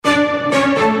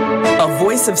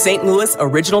Voice of St. Louis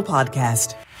original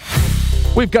podcast.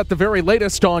 We've got the very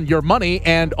latest on your money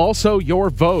and also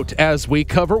your vote as we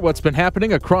cover what's been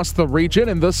happening across the region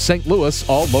in the St. Louis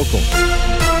All Local.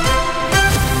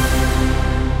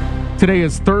 Today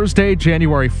is Thursday,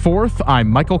 January 4th. I'm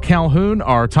Michael Calhoun.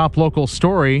 Our top local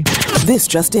story. This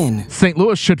just in. St.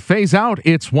 Louis should phase out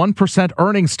its 1%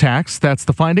 earnings tax. That's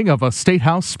the finding of a State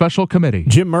House Special Committee.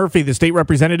 Jim Murphy, the state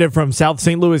representative from South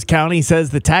St. Louis County, says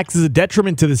the tax is a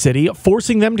detriment to the city,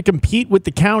 forcing them to compete with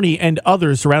the county and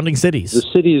other surrounding cities. The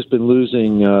city has been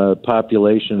losing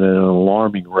population at an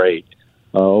alarming rate.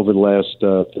 Over the last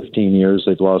 15 years,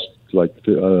 they've lost like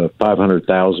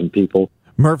 500,000 people.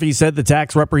 Murphy said the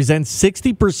tax represents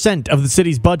 60% of the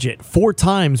city's budget, 4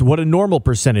 times what a normal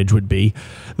percentage would be.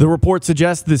 The report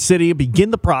suggests the city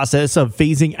begin the process of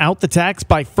phasing out the tax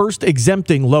by first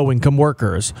exempting low-income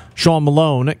workers. Sean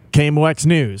Malone, KMOX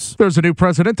News. There's a new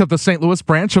president of the St. Louis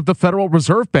branch of the Federal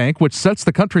Reserve Bank, which sets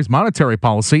the country's monetary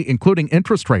policy, including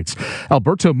interest rates.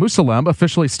 Alberto Musalem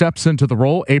officially steps into the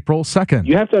role April 2nd.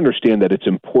 You have to understand that it's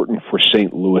important for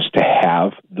St. Louis to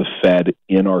have the Fed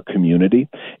in our community,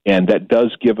 and that does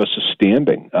give us a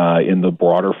standing in the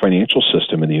broader financial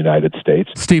system in the United States.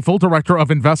 Stiefel Director of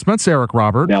Investments, Eric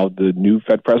Robert. Now, the new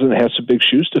Fed president has some big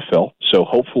shoes to fill, so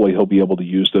hopefully he'll be able to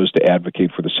use those to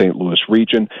advocate for the St. Louis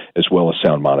region as well as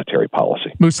sound monetary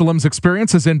policy. Musalem's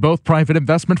experience is in both private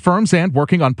investment firms and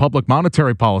working on public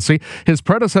monetary policy. His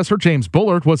predecessor, James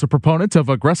Bullard, was a proponent of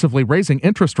aggressively raising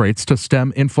interest rates to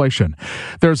stem inflation.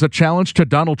 There's a challenge to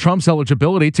Donald Trump's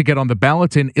eligibility to get on the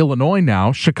ballot in Illinois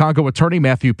now. Chicago attorney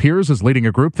Matthew Piers is leading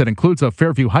a group that includes a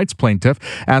Fairview Heights plaintiff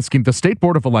asking the State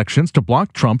Board of Elections to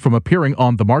block Trump from appearing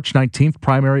on the March 19th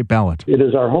primary ballot. It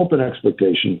is our hope and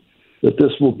expectation that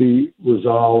this will be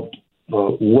resolved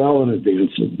well in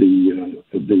advance of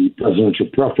the presidential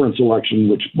preference election,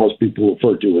 which most people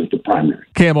refer to as the primary.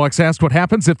 KMOX asked what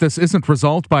happens if this isn't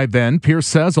resolved by then. Pierce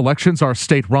says elections are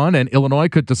state-run and Illinois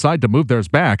could decide to move theirs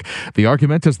back. The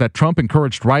argument is that Trump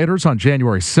encouraged rioters on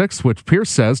January 6th, which Pierce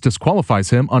says disqualifies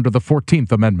him under the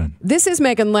 14th Amendment. This is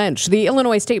Megan Lynch. The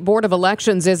Illinois State Board of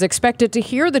Elections is expected to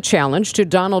hear the challenge to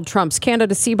Donald Trump's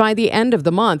candidacy by the end of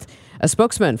the month. A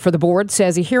spokesman for the board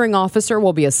says a hearing officer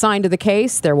will be assigned to the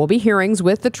case. There will be hearings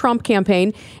with the Trump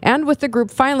campaign and with the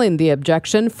group filing the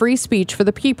objection, Free Speech for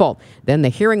the People. Then the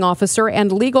hearing officer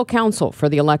and legal counsel for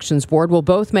the elections board will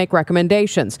both make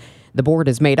recommendations. The board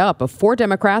is made up of 4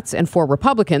 Democrats and 4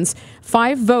 Republicans.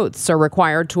 5 votes are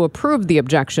required to approve the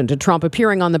objection to Trump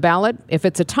appearing on the ballot. If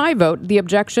it's a tie vote, the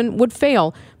objection would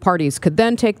fail. Parties could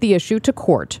then take the issue to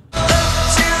court.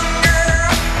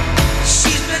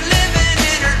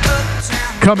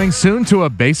 Coming soon to a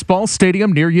baseball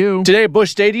stadium near you. Today at Busch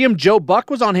Stadium, Joe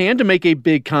Buck was on hand to make a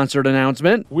big concert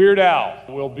announcement. Weird Al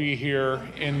will be here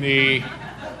in the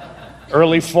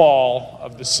early fall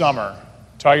of the summer,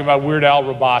 talking about Weird Al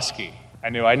Roboski.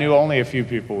 I knew only a few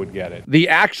people would get it. The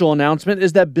actual announcement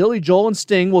is that Billy Joel and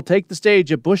Sting will take the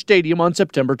stage at Busch Stadium on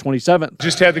September 27th.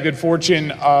 Just had the good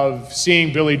fortune of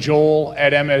seeing Billy Joel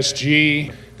at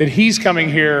MSG. That he's coming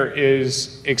here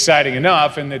is exciting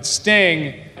enough, and that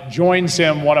Sting joins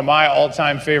him, one of my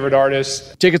all-time favorite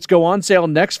artists. Tickets go on sale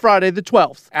next Friday, the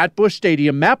 12th, at Busch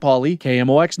Stadium. Matt Pauley,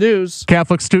 KMOX News.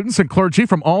 Catholic students and clergy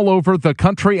from all over the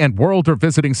country and world are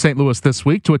visiting St. Louis this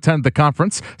week to attend the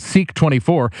conference, Seek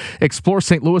 24. Explore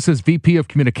St. Louis's VP of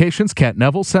Communications, Kat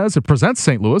Neville, says it presents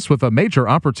St. Louis with a major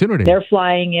opportunity. They're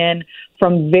flying in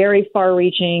from very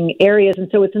far-reaching areas, and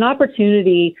so it's an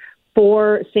opportunity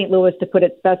for St. Louis to put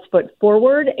its best foot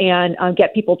forward and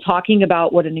get people talking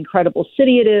about what an incredible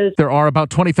city it is. There are about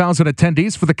 20,000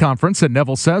 attendees for the conference, and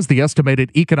Neville says the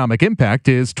estimated economic impact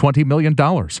is $20 million.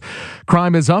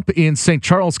 Crime is up in St.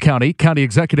 Charles County. County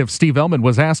Executive Steve Ellman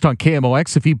was asked on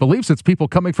KMOX if he believes it's people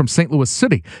coming from St. Louis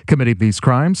City committing these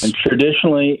crimes. And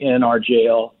traditionally in our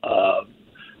jail,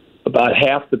 about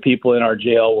half the people in our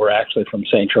jail were actually from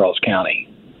St. Charles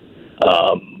County.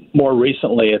 More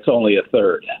recently, it's only a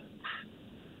third.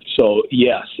 So,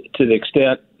 yes, to the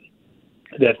extent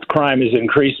that crime is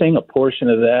increasing, a portion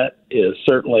of that is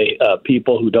certainly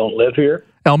people who don't live here.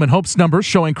 Ellman hopes numbers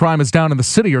showing crime is down in the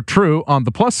city are true. On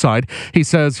the plus side, he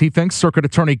says he thinks Circuit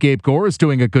Attorney Gabe Gore is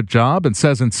doing a good job and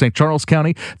says in St. Charles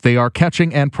County they are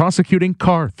catching and prosecuting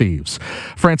car thieves.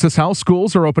 Francis House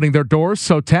schools are opening their doors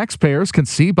so taxpayers can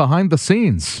see behind the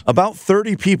scenes. About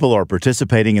 30 people are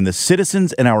participating in the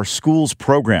Citizens in Our Schools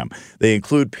program. They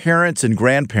include parents and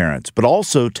grandparents, but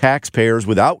also taxpayers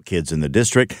without kids in the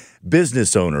district,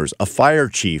 business owners, a fire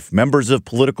chief, members of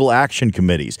political action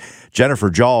committees. Jennifer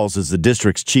Jawls is the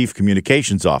district's chief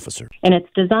communications officer. And it's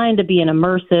designed to be an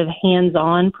immersive,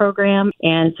 hands-on program.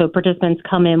 And so participants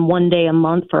come in one day a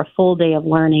month for a full day of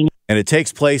learning. And it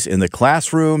takes place in the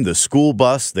classroom, the school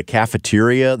bus, the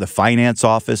cafeteria, the finance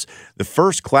office. The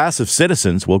first class of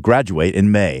citizens will graduate in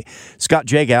May. Scott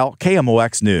Jagal,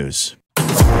 KMOX News.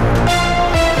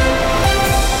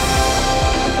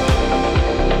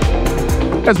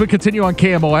 As we continue on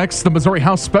KMOX, the Missouri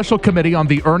House Special Committee on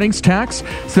the Earnings Tax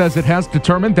says it has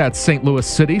determined that St. Louis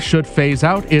City should phase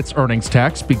out its earnings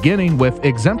tax, beginning with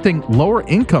exempting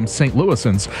lower-income St.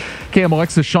 Louisans.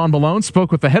 KMOX's Sean Malone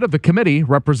spoke with the head of the committee,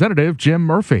 Representative Jim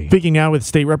Murphy. Speaking now with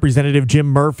State Representative Jim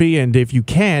Murphy, and if you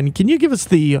can you give us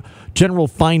the general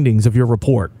findings of your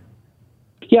report?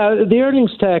 Yeah, the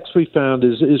earnings tax we found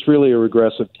is really a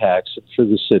regressive tax for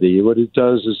the city. What it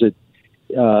does is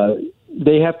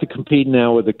they have to compete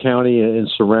now with the county and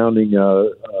surrounding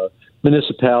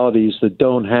municipalities that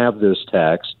don't have this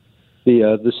tax.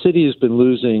 The city has been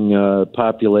losing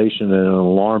population at an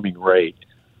alarming rate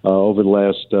over the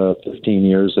last 15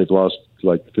 years. They've lost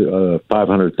like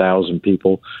 500,000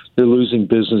 people. They're losing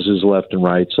businesses left and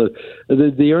right. So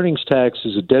the earnings tax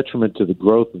is a detriment to the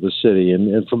growth of the city.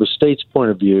 And from a state's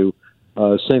point of view,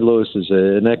 St. Louis is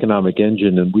an economic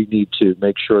engine, and we need to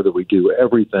make sure that we do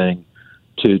everything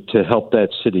to help that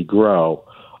city grow.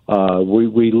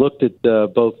 We looked at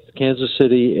both Kansas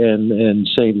City and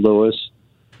St. Louis.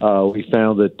 We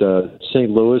found that St.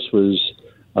 Louis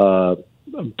was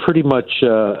pretty much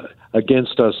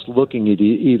against us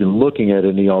even looking at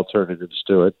any alternatives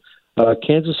to it.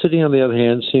 Kansas City, on the other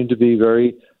hand, seemed to be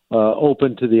very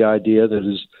open to the idea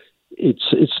that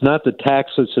it's not the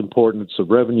tax that's important, it's the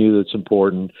revenue that's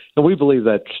important, and we believe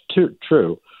that's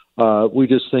true. We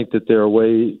just think that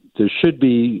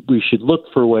we should look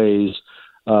for ways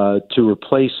to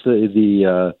replace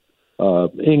the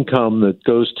income that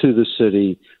goes to the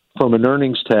city from an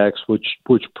earnings tax, which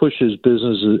pushes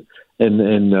businesses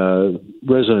and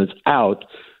residents out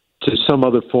to some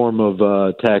other form of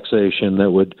taxation that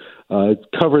would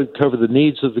cover the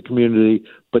needs of the community,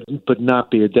 but not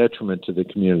be a detriment to the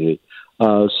community.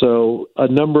 So a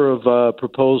number of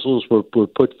proposals were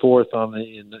put forth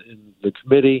in the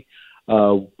committee.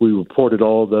 We reported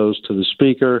all of those to the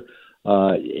speaker.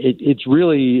 It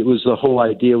was the whole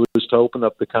idea was to open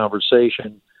up the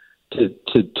conversation to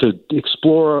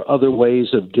explore other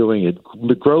ways of doing it,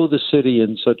 to grow the city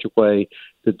in such a way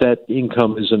that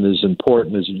income isn't as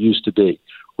important as it used to be.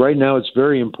 Right now, it's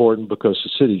very important because the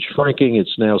city's shrinking.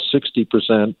 It's now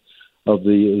 60% of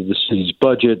the city's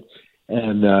budget.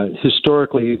 And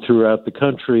historically, throughout the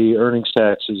country, earnings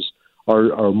taxes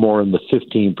are more in the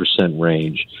 15%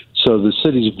 range. So the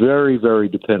city's very, very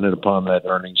dependent upon that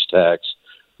earnings tax,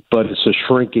 but it's a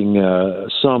shrinking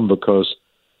sum because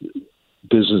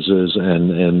businesses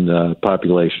and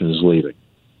population is leaving.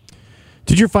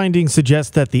 Did your findings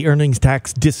suggest that the earnings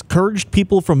tax discouraged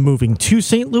people from moving to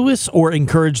St. Louis or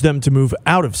encouraged them to move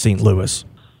out of St. Louis?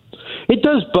 It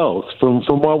does both. From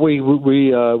what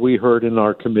we heard in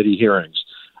our committee hearings,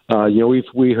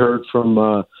 we heard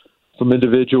from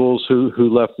individuals who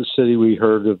left the city. We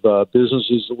heard of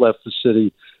businesses that left the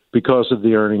city because of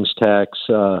the earnings tax,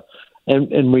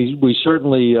 and we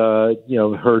certainly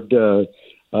heard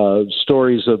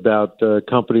stories about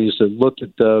companies that looked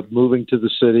at moving to the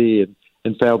city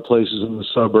and found places in the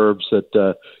suburbs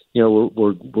that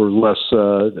were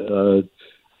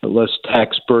less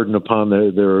tax burden upon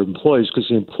their employees because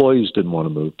the employees didn't want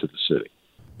to move to the city.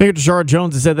 Mayor Tashara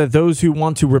Jones has said that those who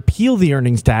want to repeal the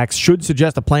earnings tax should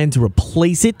suggest a plan to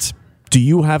replace it. Do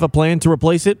you have a plan to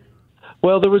replace it?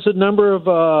 Well, there was a number of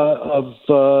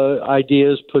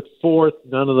ideas put forth.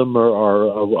 None of them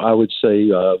are I would say,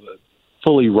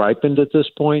 fully ripened at this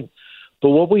point. But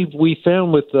what we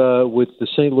found with the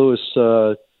St. Louis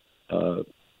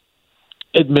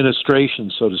administration,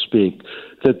 so to speak,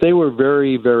 that they were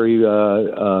very, very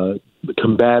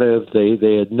combative.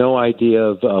 They had no idea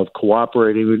of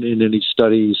cooperating in any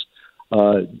studies.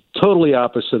 Totally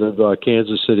opposite of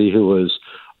Kansas City, who was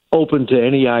open to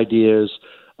any ideas,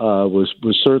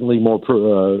 was certainly more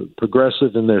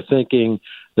progressive in their thinking.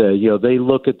 They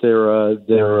look at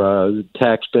their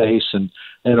tax base and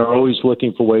are always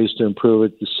looking for ways to improve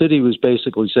it. The city was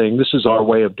basically saying, "This is our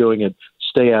way of doing it.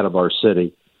 Stay out of our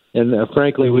city." And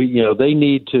frankly, they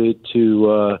need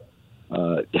to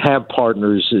have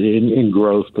partners in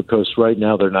growth because right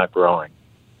now they're not growing.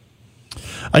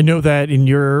 I know that in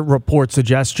your report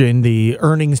suggestion, the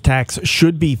earnings tax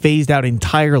should be phased out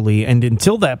entirely, and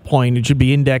until that point, it should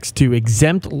be indexed to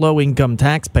exempt low-income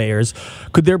taxpayers.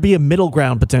 Could there be a middle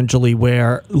ground potentially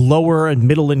where lower and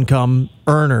middle-income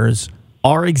earners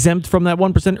are exempt from that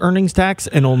 1% earnings tax,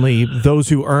 and only those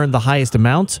who earn the highest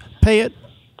amounts pay it?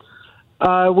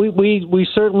 We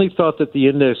certainly thought that the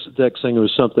indexing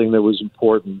was something that was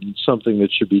important and something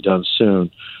that should be done soon.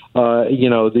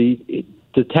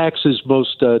 The tax is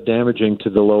most damaging to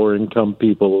the lower income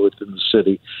people within the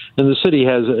city, and the city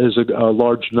has a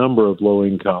large number of low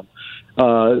income.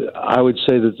 I would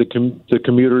say that the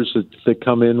commuters that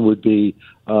come in would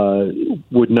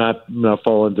not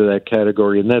fall into that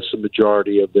category, and that's the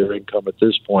majority of their income at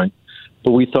this point.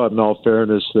 But we thought, in all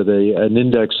fairness, that an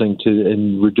indexing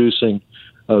and reducing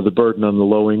the burden on the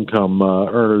low income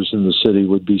earners in the city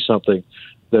would be something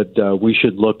that we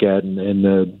should look at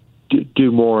and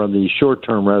do more on the short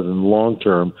term rather than the long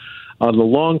term. On the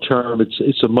long term,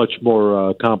 it's a much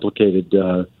more complicated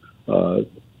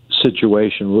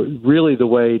situation. Really, the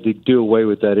way to do away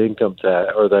with that income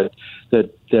tax or that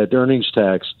earnings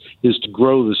tax is to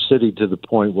grow the city to the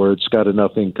point where it's got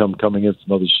enough income coming in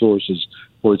from other sources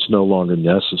where it's no longer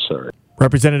necessary.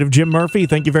 Representative Jim Murphy,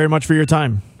 thank you very much for your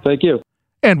time. Thank you.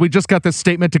 And we just got this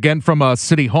statement again from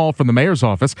City Hall from the mayor's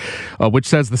office, which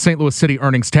says the St. Louis City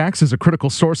earnings tax is a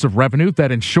critical source of revenue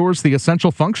that ensures the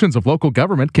essential functions of local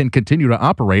government can continue to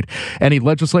operate. Any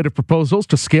legislative proposals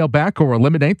to scale back or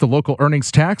eliminate the local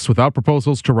earnings tax without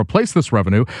proposals to replace this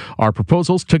revenue are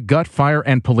proposals to gut fire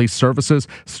and police services,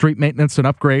 street maintenance and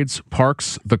upgrades,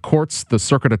 parks, the courts, the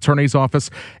circuit attorney's office,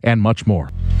 and much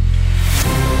more.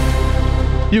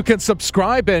 You can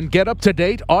subscribe and get up to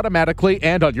date automatically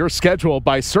and on your schedule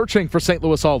by searching for St.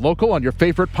 Louis All Local on your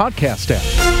favorite podcast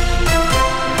app.